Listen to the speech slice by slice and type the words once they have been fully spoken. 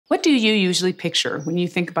What do you usually picture when you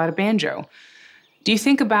think about a banjo? Do you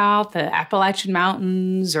think about the Appalachian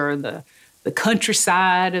Mountains or the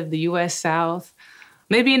countryside of the U.S. South?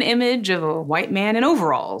 Maybe an image of a white man in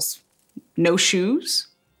overalls, no shoes,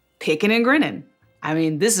 picking and grinning. I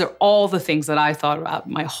mean, these are all the things that I thought about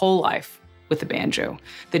my whole life with the banjo.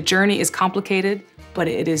 The journey is complicated, but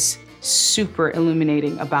it is super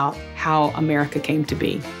illuminating about how America came to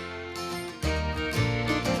be.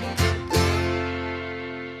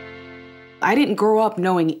 I didn't grow up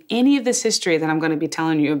knowing any of this history that I'm going to be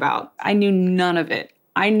telling you about. I knew none of it.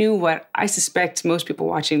 I knew what I suspect most people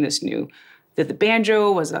watching this knew, that the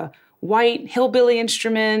banjo was a white hillbilly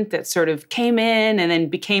instrument that sort of came in and then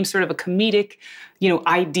became sort of a comedic,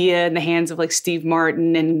 idea in the hands of like Steve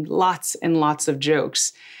Martin and lots of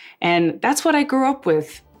jokes. And that's what I grew up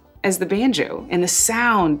with as the banjo, and the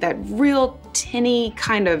sound, that real tinny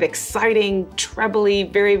kind of exciting, trebly,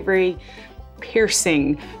 very, very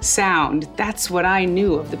piercing sound. That's what I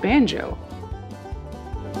knew of the banjo.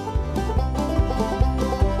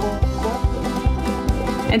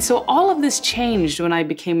 And so all of this changed when I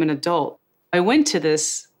became an adult. I went to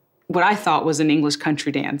this, what I thought was an English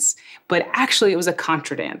country dance, but actually it was a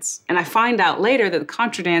contra dance. And I find out later that the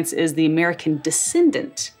contra dance is the American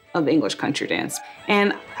descendant of English country dance.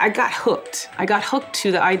 And I got hooked. I got hooked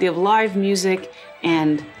to the idea of live music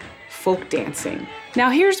and folk dancing.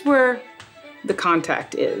 Now here's where the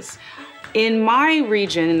contact is. In my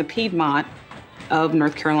region, in the Piedmont of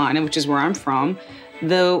North Carolina, which is where I'm from,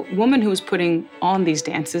 the woman who was putting on these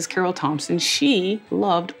dances, Carol Thompson, she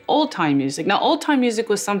loved old-time music. Now, old-time music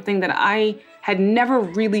was something that I had never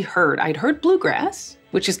really heard. I'd heard bluegrass,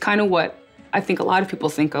 which is kind of what I think a lot of people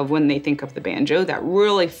think of when they think of the banjo, that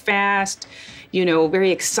really fast,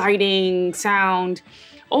 very exciting sound.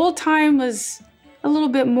 Old-time was a little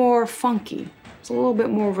bit more funky. It was a little bit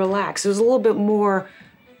more relaxed. It was a little bit more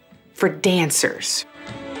for dancers.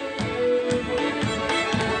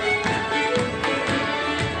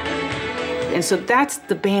 And so that's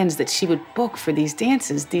the bands that she would book for these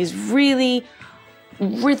dances, these really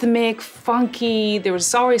rhythmic, funky. There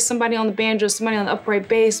was always somebody on the banjo, somebody on the upright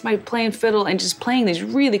bass, somebody playing fiddle, and just playing these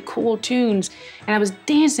really cool tunes. And I was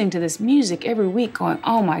dancing to this music every week going,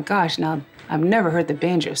 oh my gosh, now I've never heard the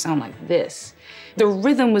banjo sound like this. The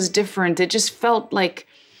rhythm was different. It just felt like,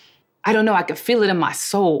 I don't know, I could feel it in my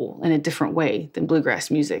soul in a different way than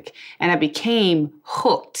bluegrass music. And I became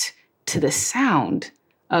hooked to the sound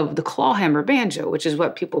of the clawhammer banjo, which is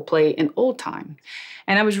what people play in old time.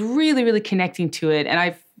 And I was really, really connecting to it. And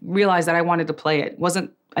I realized that I wanted to play it. It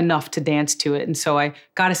wasn't enough to dance to it. And so I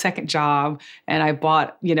got a second job and I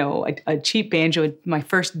bought, a cheap banjo, my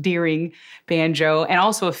first Deering banjo, and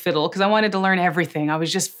also a fiddle, because I wanted to learn everything. I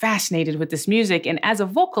was just fascinated with this music. And as a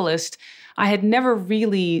vocalist, I had never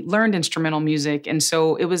really learned instrumental music. And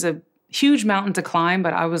so it was a huge mountain to climb,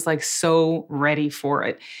 but I was like so ready for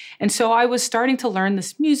it. And so I was starting to learn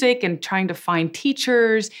this music and trying to find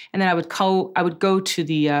teachers. And then I would go to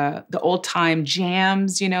the old time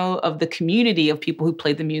jams, of the community of people who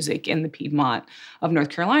played the music in the Piedmont of North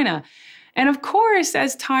Carolina. And of course,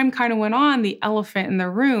 as time kind of went on, the elephant in the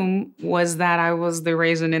room was that I was the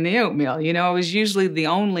raisin in the oatmeal. I was usually the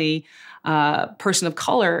only person of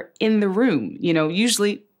color in the room.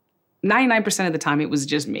 Usually 99% of the time, it was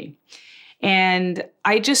just me. And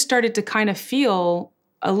I just started to kind of feel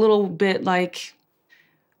a little bit like,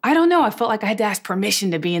 I don't know, I felt like I had to ask permission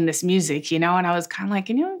to be in this music, and I was kind of like,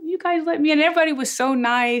 you guys let me in. Everybody was so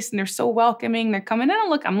nice and they're so welcoming. They're coming in and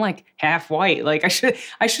look, I'm like half white. Like I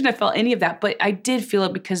shouldn't have felt any of that, but I did feel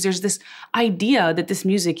it because there's this idea that this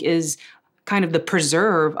music is kind of the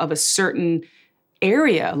preserve of a certain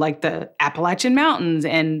area, like the Appalachian Mountains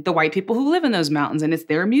and the white people who live in those mountains, and it's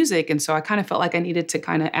their music. And so I kind of felt like I needed to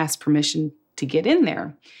kind of ask permission to get in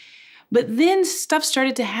there. But then stuff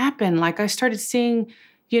started to happen. Like I started seeing,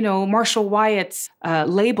 Marshall Wyatt's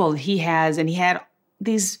label he has, and he had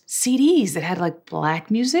these CDs that had like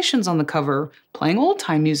Black musicians on the cover playing old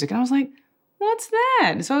time music. And I was like, what's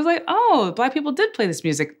that? And so I was like, oh, Black people did play this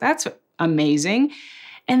music. That's amazing.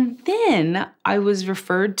 And then I was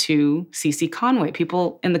referred to Cece Conway.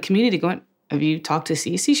 People in the community going, have you talked to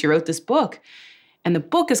Cece? She wrote this book. And the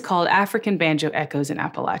book is called African Banjo Echoes in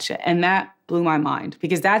Appalachia. And that blew my mind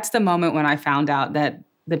because that's the moment when I found out that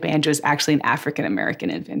the banjo is actually an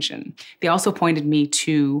African-American invention. They also pointed me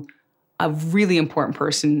to a really important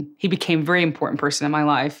person. He became a very important person in my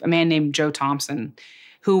life, a man named Joe Thompson,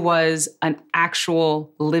 who was an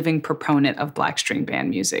actual living proponent of Black string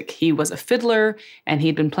band music. He was a fiddler, and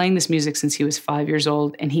he'd been playing this music since he was 5 years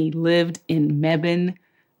old, and he lived in Mebane,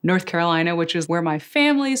 North Carolina, which is where my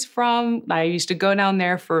family's from. I used to go down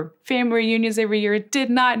there for family reunions every year. Did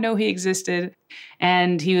not know he existed.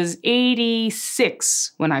 And he was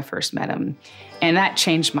 86 when I first met him. And that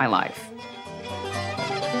changed my life.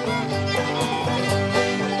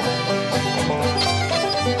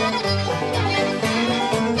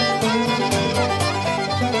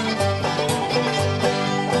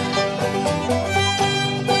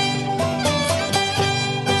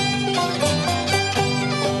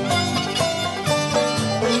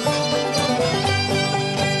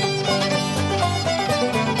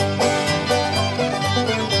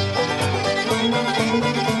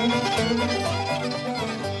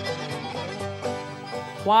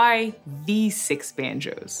 Why these 6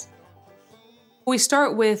 banjos? We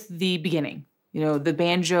start with the beginning, the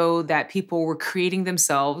banjo that people were creating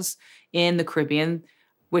themselves in the Caribbean,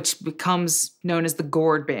 which becomes known as the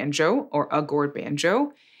gourd banjo or a gourd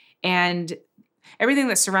banjo. And everything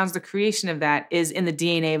that surrounds the creation of that is in the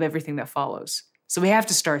DNA of everything that follows. So we have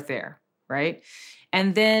to start there, right?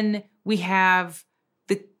 And then we have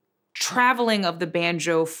the traveling of the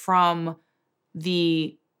banjo from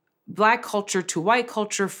the Black culture to white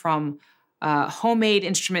culture, from homemade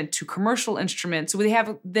instrument to commercial instrument. So we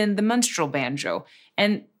have then the minstrel banjo.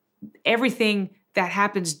 And everything that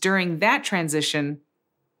happens during that transition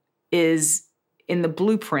is in the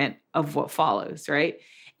blueprint of what follows, right?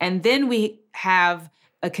 And then we have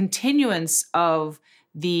a continuance of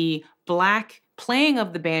the Black playing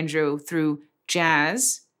of the banjo through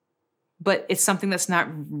jazz, but it's something that's not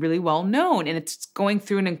really well known. And it's going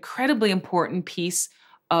through an incredibly important piece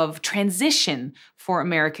of transition for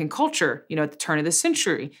American culture, at the turn of the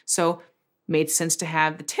century. So made sense to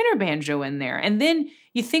have the tenor banjo in there. And then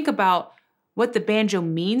you think about what the banjo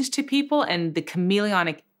means to people and the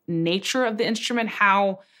chameleonic nature of the instrument,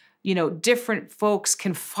 how, different folks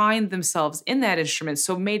can find themselves in that instrument.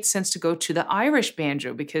 So it made sense to go to the Irish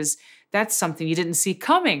banjo because that's something you didn't see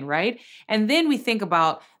coming, right? And then we think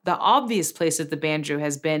about the obvious place that the banjo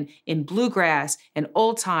has been in bluegrass and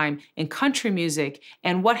old time and country music,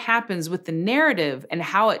 and what happens with the narrative and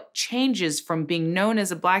how it changes from being known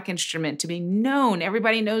as a Black instrument to being known.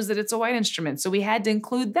 Everybody knows that it's a white instrument. So we had to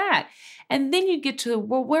include that. And then you get to,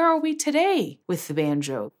 well, where are we today with the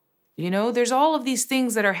banjo? There's all of these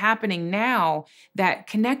things that are happening now that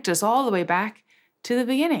connect us all the way back to the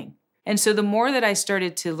beginning. And so the more that I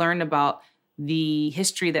started to learn about the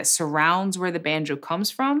history that surrounds where the banjo comes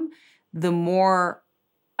from, the more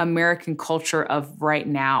American culture of right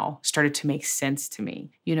now started to make sense to me.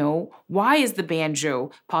 Why is the banjo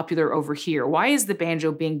popular over here? Why is the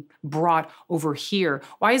banjo being brought over here?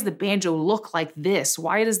 Why does the banjo look like this?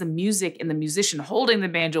 Why does the music and the musician holding the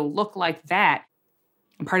banjo look like that?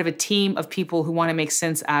 I'm part of a team of people who want to make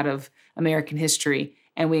sense out of American history,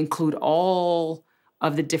 and we include all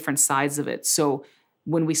of the different sides of it. So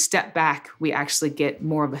when we step back, we actually get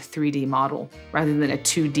more of a 3D model rather than a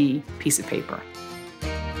 2D piece of paper.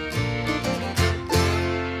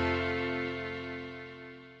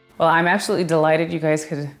 Well, I'm absolutely delighted you guys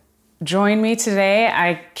could join me today.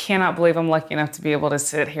 I cannot believe I'm lucky enough to be able to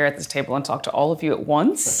sit here at this table and talk to all of you at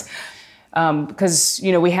once. Because,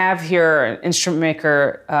 we have here an instrument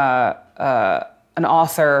maker, an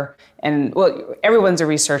author, and everyone's a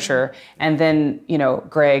researcher. And then,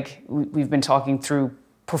 Greg, we've been talking through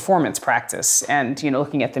performance practice and,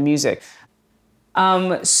 looking at the music.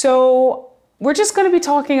 So we're just going to be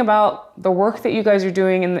talking about the work that you guys are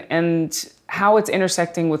doing and how it's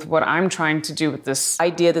intersecting with what I'm trying to do with this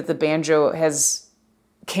idea that the banjo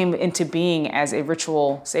came into being as a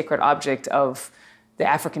ritual sacred object of the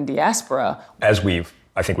African diaspora. As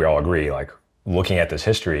I think we all agree, looking at this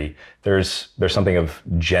history, there's something of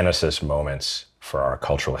genesis moments for our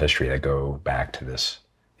cultural history that go back to this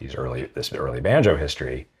early banjo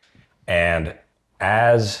history. And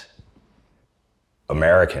as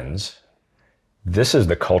Americans, this is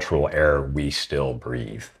the cultural air we still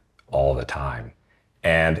breathe all the time.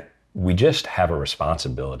 And we just have a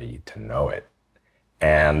responsibility to know it.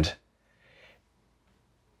 And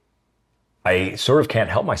I sort of can't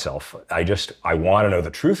help myself. I want to know the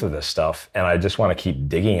truth of this stuff, and I just want to keep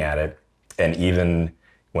digging at it. And even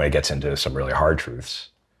when it gets into some really hard truths,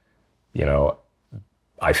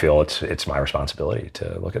 I feel it's my responsibility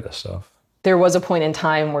to look at this stuff. There was a point in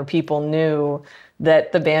time where people knew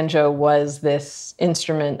that the banjo was this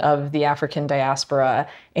instrument of the African diaspora,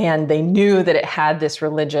 and they knew that it had this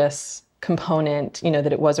religious component,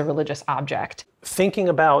 that it was a religious object. Thinking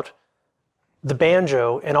about the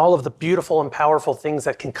banjo and all of the beautiful and powerful things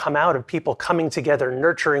that can come out of people coming together,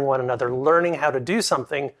 nurturing one another, learning how to do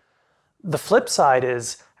something. The flip side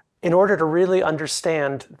is, in order to really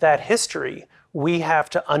understand that history, we have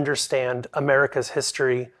to understand America's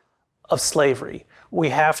history of slavery. We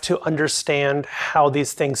have to understand how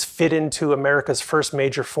these things fit into America's first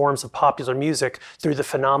major forms of popular music through the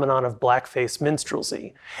phenomenon of blackface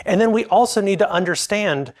minstrelsy. And then we also need to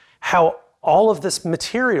understand how all of this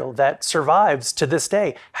material that survives to this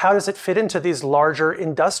day, how does it fit into these larger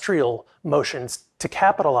industrial motions to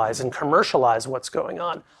capitalize and commercialize what's going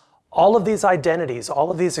on? All of these identities, all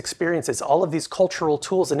of these experiences, all of these cultural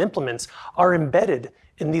tools and implements are embedded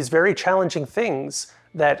in these very challenging things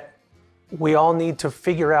that we all need to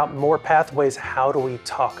figure out more pathways. How do we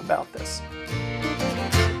talk about this?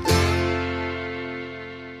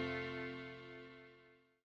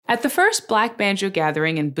 At the first Black Banjo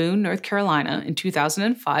gathering in Boone, North Carolina in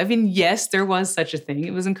 2005, and yes, there was such a thing,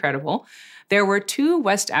 it was incredible, there were 2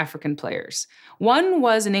 West African players. One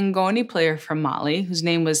was an Ngoni player from Mali, whose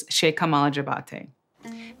name was Sheikh Kamala Jabate.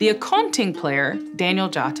 The accounting player, Daniel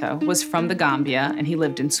Jatta, was from the Gambia, and he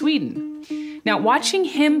lived in Sweden. Now, watching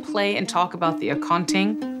him play and talk about the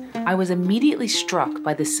accounting, I was immediately struck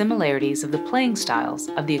by the similarities of the playing styles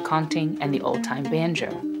of the accounting and the old-time banjo.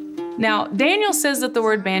 Now, Daniel says that the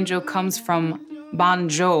word banjo comes from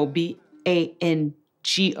banjo, B-A-N-G-O-E,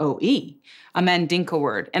 a Mandinka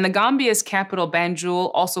word. And the Gambia's capital,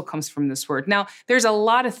 Banjul, also comes from this word. Now, there's a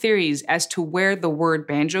lot of theories as to where the word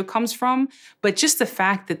banjo comes from, but just the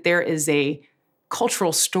fact that there is a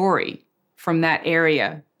cultural story from that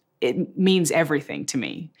area, it means everything to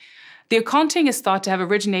me. The accounting is thought to have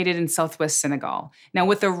originated in southwest Senegal. Now,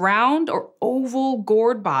 with a round or oval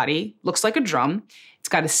gourd body, looks like a drum, it's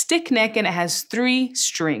got a stick neck and it has 3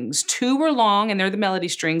 strings. 2 are long and they're the melody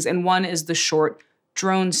strings, and 1 is the short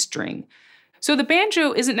drone string. So the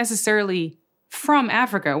banjo isn't necessarily from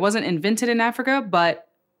Africa. It wasn't invented in Africa, but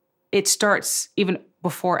it starts even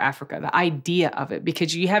before Africa, the idea of it,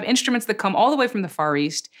 because you have instruments that come all the way from the Far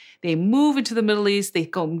East, they move into the Middle East, they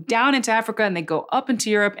go down into Africa, and they go up into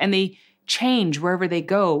Europe, and they change wherever they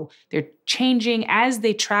go. They're changing as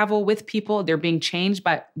they travel with people. They're being changed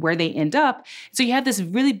by where they end up. So you have this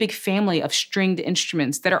really big family of stringed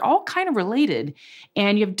instruments that are all kind of related,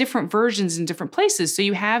 and you have different versions in different places. So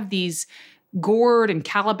you have these gourd and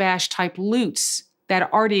calabash type lutes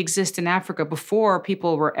that already exist in Africa before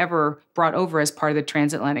people were ever brought over as part of the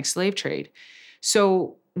transatlantic slave trade.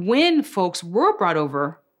 So when folks were brought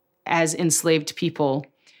over as enslaved people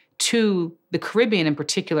to the Caribbean in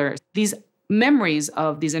particular, these memories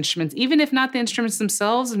of these instruments, even if not the instruments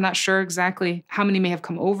themselves, I'm not sure exactly how many may have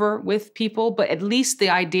come over with people, but at least the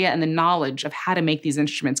idea and the knowledge of how to make these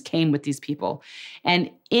instruments came with these people. And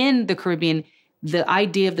in the Caribbean, the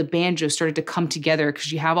idea of the banjo started to come together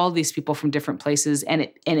because you have all these people from different places, and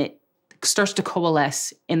it starts to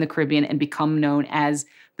coalesce in the Caribbean and become known as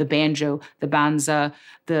the banjo, the banza,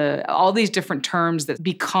 all these different terms that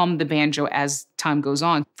become the banjo as time goes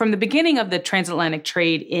on. From the beginning of the transatlantic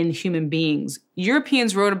trade in human beings,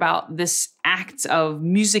 Europeans wrote about this act of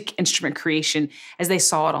music instrument creation as they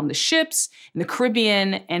saw it on the ships, in the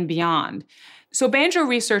Caribbean, and beyond. So banjo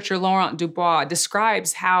researcher Laurent Dubois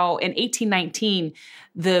describes how in 1819,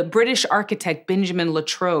 the British architect Benjamin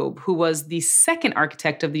Latrobe, who was the second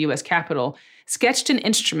architect of the US Capitol, sketched an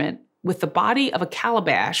instrument with the body of a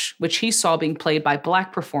calabash, which he saw being played by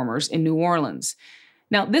Black performers in New Orleans.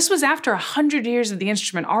 Now, this was after 100 years of the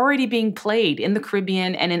instrument already being played in the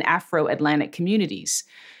Caribbean and in Afro-Atlantic communities.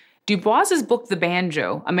 Dubois's book, The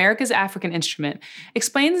Banjo, America's African Instrument,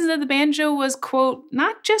 explains that the banjo was, quote,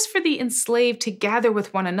 not just for the enslaved to gather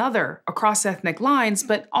with one another across ethnic lines,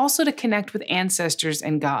 but also to connect with ancestors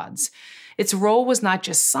and gods. Its role was not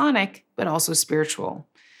just sonic, but also spiritual.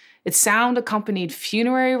 Its sound accompanied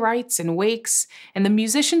funerary rites and wakes, and the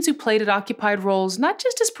musicians who played it occupied roles not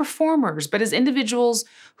just as performers, but as individuals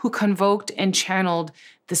who convoked and channeled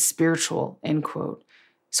the spiritual, end quote.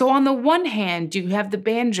 So on the one hand, you have the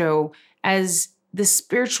banjo as the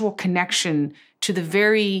spiritual connection to the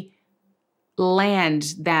very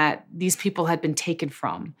land that these people had been taken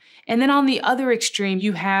from. And then on the other extreme,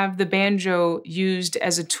 you have the banjo used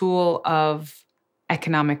as a tool of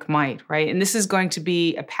economic might, right? And this is going to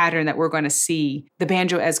be a pattern that we're going to see, the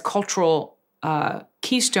banjo as cultural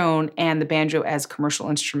keystone and the banjo as commercial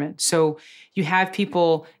instrument. So you have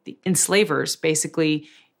people, the enslavers, basically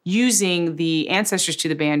using the ancestors to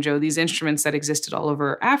the banjo, these instruments that existed all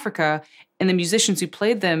over Africa, and the musicians who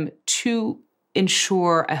played them to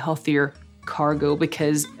ensure a healthier cargo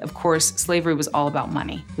because, of course, slavery was all about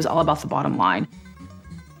money. It was all about the bottom line.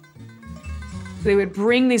 They would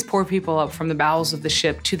bring these poor people up from the bowels of the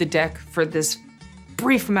ship to the deck for this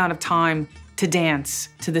brief amount of time to dance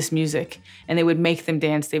to this music. And they would make them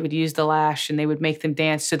dance. They would use the lash and they would make them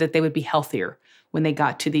dance so that they would be healthier when they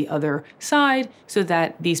got to the other side so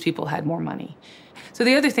that these people had more money. So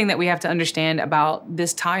the other thing that we have to understand about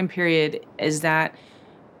this time period is that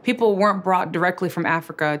people weren't brought directly from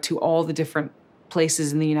Africa to all the different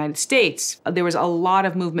places in the United States. There was a lot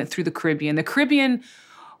of movement through the Caribbean. The Caribbean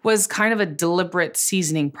was kind of a deliberate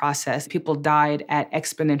seasoning process. People died at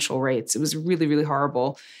exponential rates. It was really, really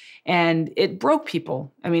horrible. And it broke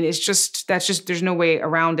people. I mean, there's no way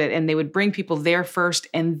around it. And they would bring people there first,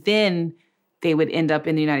 and then they would end up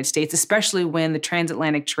in the United States, especially when the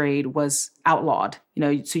transatlantic trade was outlawed.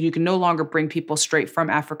 So you can no longer bring people straight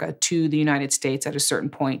from Africa to the United States at a certain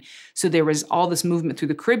point. So there was all this movement through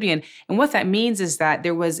the Caribbean. And what that means is that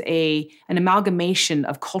there was an amalgamation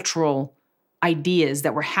of cultural ideas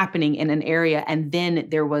that were happening in an area, and then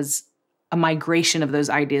there was a migration of those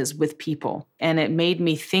ideas with people. And it made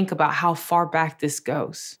me think about how far back this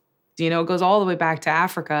goes. It goes all the way back to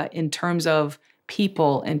Africa in terms of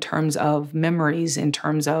people, in terms of memories, in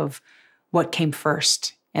terms of what came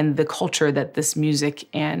first, and the culture that this music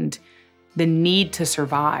and the need to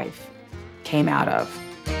survive came out of.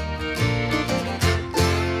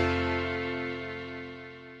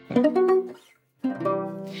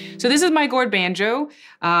 So this is my gourd banjo.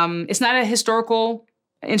 It's not a historical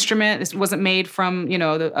instrument. It wasn't made from,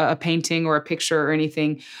 a painting or a picture or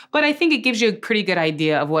anything. But I think it gives you a pretty good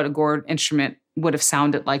idea of what a gourd instrument would have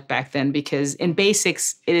sounded like back then, because in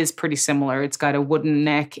basics, it is pretty similar. It's got a wooden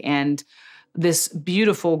neck and this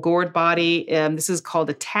beautiful gourd body. This is called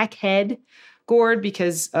a tack head gourd,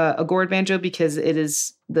 because a gourd banjo, because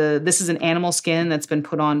this is an animal skin that's been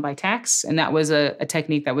put on by tacks, and that was a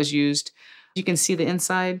technique that was used. You can see the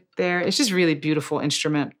inside there. It's just a really beautiful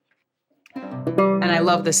instrument. And I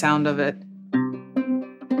love the sound of it.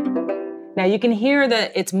 Now you can hear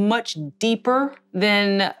that it's much deeper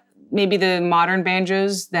than maybe the modern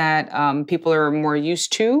banjos that people are more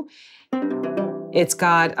used to. It's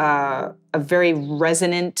got a very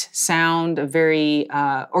resonant sound, a very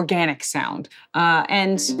organic sound.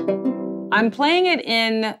 And I'm playing it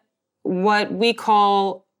in what we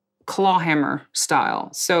call clawhammer style.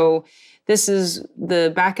 So this is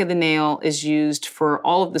the back of the nail is used for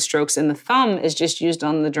all of the strokes, and the thumb is just used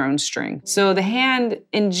on the drone string. So the hand,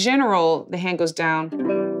 in general, the hand goes down,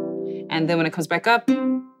 and then when it comes back up,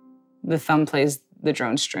 the thumb plays the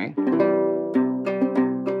drone string.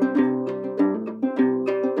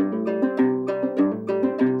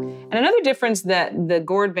 And another difference that the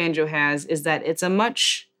gourd banjo has is that it's a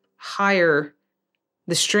much higher,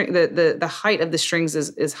 the height of the strings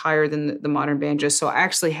is higher than the modern banjo. So I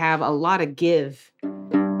actually have a lot of give.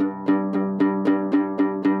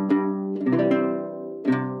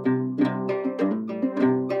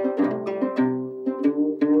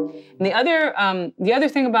 And the other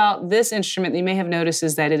thing about this instrument that you may have noticed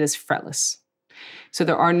is that it is fretless. So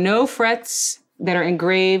there are no frets that are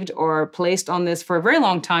engraved or placed on this for a very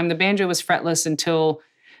long time. The banjo was fretless until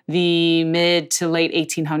the mid to late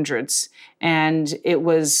 1800s. And it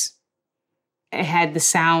had the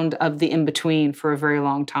sound of the in-between for a very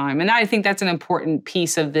long time. And I think that's an important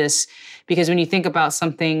piece of this, because when you think about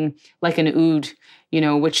something like an oud,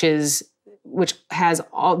 which has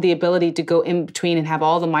all the ability to go in between and have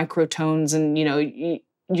all the microtones, and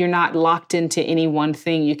you're not locked into any one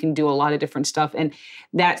thing. You can do a lot of different stuff. And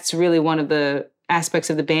that's really one of the aspects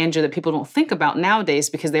of the banjo that people don't think about nowadays,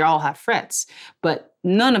 because they all have frets, but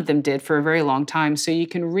none of them did for a very long time. So you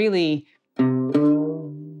can really,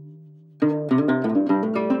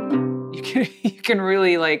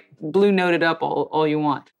 like blue note it up all you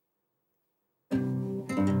want.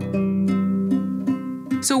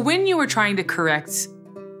 So when you are trying to correct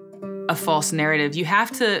a false narrative, you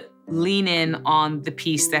have to lean in on the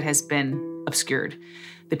piece that has been obscured,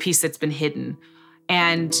 the piece that's been hidden.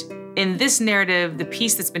 And in this narrative, the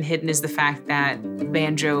piece that's been hidden is the fact that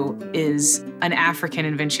banjo is an African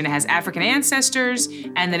invention. It has African ancestors,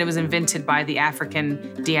 and that it was invented by the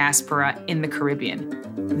African diaspora in the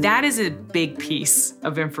Caribbean. That is a big piece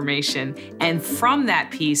of information. And from that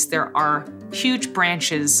piece, there are huge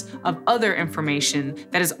branches of other information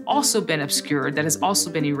that has also been obscured, that has also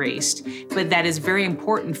been erased, but that is very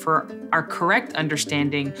important for our correct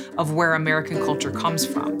understanding of where American culture comes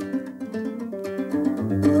from.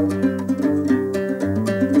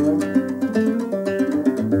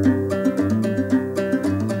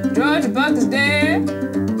 Georgia Buck is dead,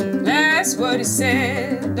 that's what he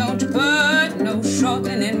said. Don't you put no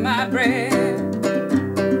shortening in my bread.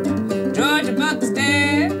 Georgia Buck is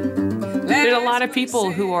dead. There's a lot of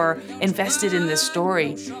people who are invested in this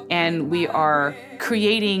story, and we are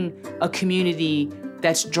creating a community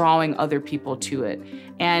that's drawing other people to it.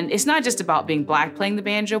 And it's not just about being Black playing the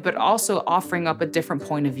banjo, but also offering up a different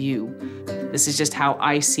point of view. This is just how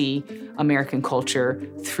I see American culture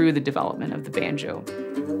through the development of the banjo.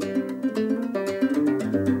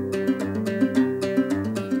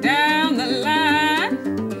 Down the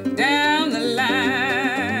line, down the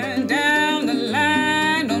line, down the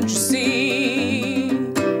line, don't you see?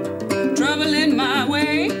 Trouble in my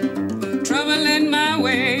way, trouble in my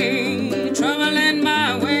way, trouble in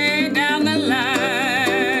my way, down the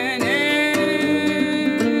line. Yeah.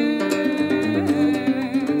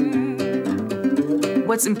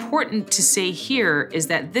 What's important to say here is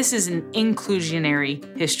that this is an inclusionary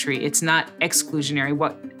history. It's not exclusionary.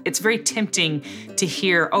 It's very tempting to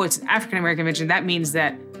hear, oh, it's an African-American invention. That means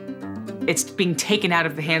that it's being taken out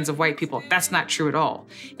of the hands of white people. That's not true at all.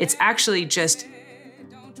 It's actually just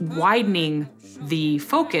widening the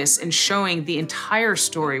focus and showing the entire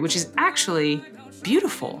story, which is actually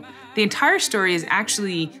beautiful. The entire story is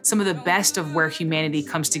actually some of the best of where humanity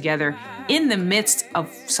comes together in the midst of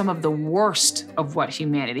some of the worst of what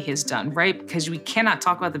humanity has done, right? Because we cannot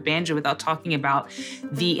talk about the banjo without talking about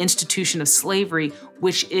the institution of slavery,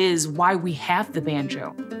 which is why we have the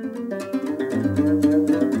banjo.